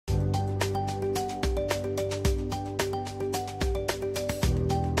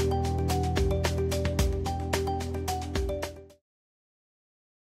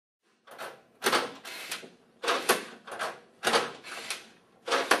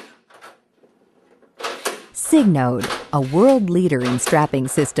Signode, a world leader in strapping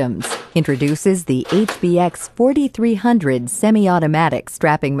systems, introduces the HBX-4300 semi-automatic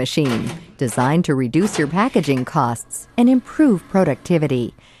strapping machine, designed to reduce your packaging costs and improve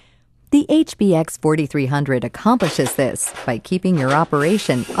productivity. The HBX-4300 accomplishes this by keeping your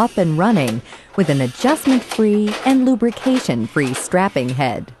operation up and running with an adjustment-free and lubrication-free strapping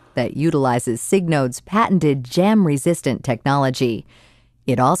head that utilizes Signode's patented jam-resistant technology.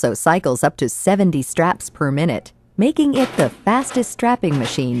 It also cycles up to 70 straps per minute, making it the fastest strapping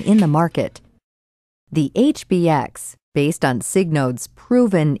machine in the market. The HBX, based on Signode's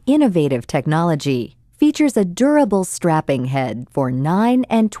proven innovative technology, features a durable strapping head for 9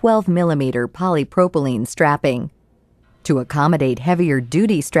 and 12 mm polypropylene strapping. To accommodate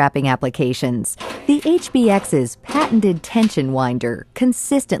heavier-duty strapping applications, the HBX's patented tension winder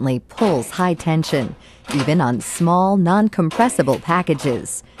consistently pulls high tension, even on small, non-compressible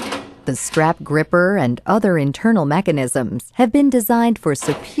packages. The strap gripper and other internal mechanisms have been designed for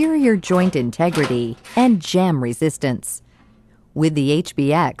superior joint integrity and jam resistance. With the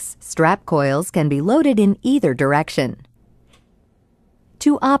HBX, strap coils can be loaded in either direction.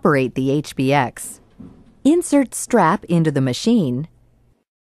 To operate the HBX, insert strap into the machine,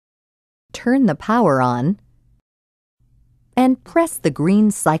 turn the power on, and press the green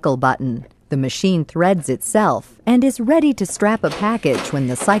cycle button. The machine threads itself and is ready to strap a package when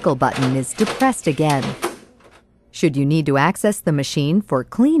the cycle button is depressed again. Should you need to access the machine for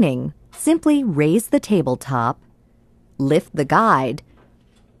cleaning, simply raise the tabletop, lift the guide,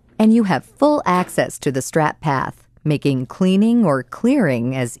 and you have full access to the strap path, making cleaning or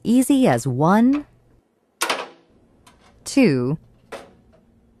clearing as easy as 1, 2,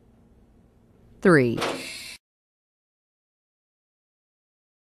 3.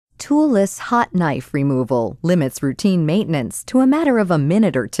 Toolless hot knife removal limits routine maintenance to a matter of a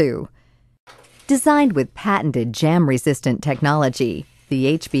minute or two. Designed with patented jam-resistant technology,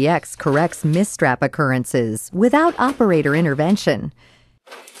 the HBX corrects misstrap occurrences without operator intervention.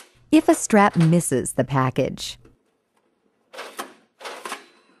 If a strap misses the package,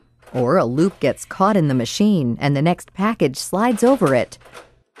 or a loop gets caught in the machine and the next package slides over it,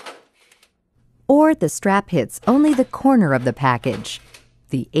 or the strap hits only the corner of the package,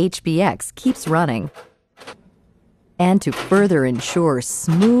 the HBX keeps running. And to further ensure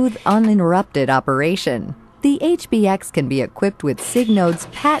smooth, uninterrupted operation, the HBX can be equipped with Signode's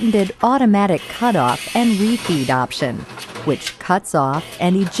patented automatic cutoff and refeed option, which cuts off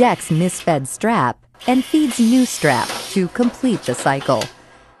and ejects misfed strap and feeds new strap to complete the cycle.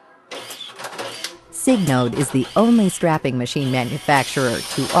 Signode is the only strapping machine manufacturer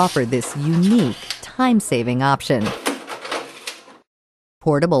to offer this unique, time-saving option.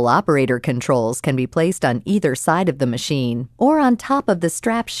 Portable operator controls can be placed on either side of the machine or on top of the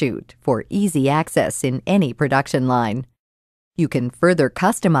strap chute for easy access in any production line. You can further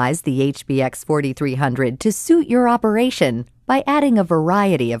customize the HBX-4300 to suit your operation by adding a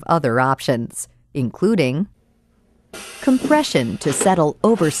variety of other options, including compression to settle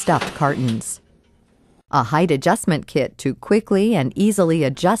overstuffed cartons, a height adjustment kit to quickly and easily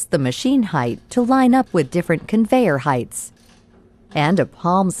adjust the machine height to line up with different conveyor heights, and a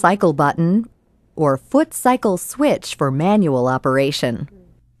palm cycle button or foot cycle switch for manual operation.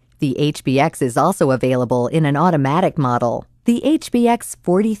 The HBX is also available in an automatic model, the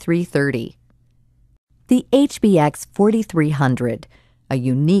HBX-4330. The HBX-4300, a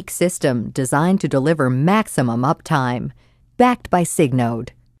unique system designed to deliver maximum uptime, backed by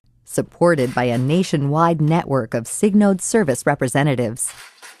Signode, supported by a nationwide network of Signode service representatives.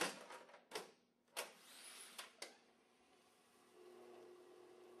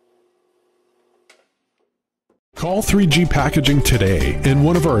 Call 3G Packaging today, and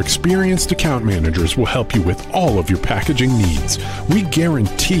one of our experienced account managers will help you with all of your packaging needs. We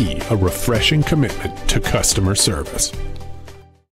guarantee a refreshing commitment to customer service.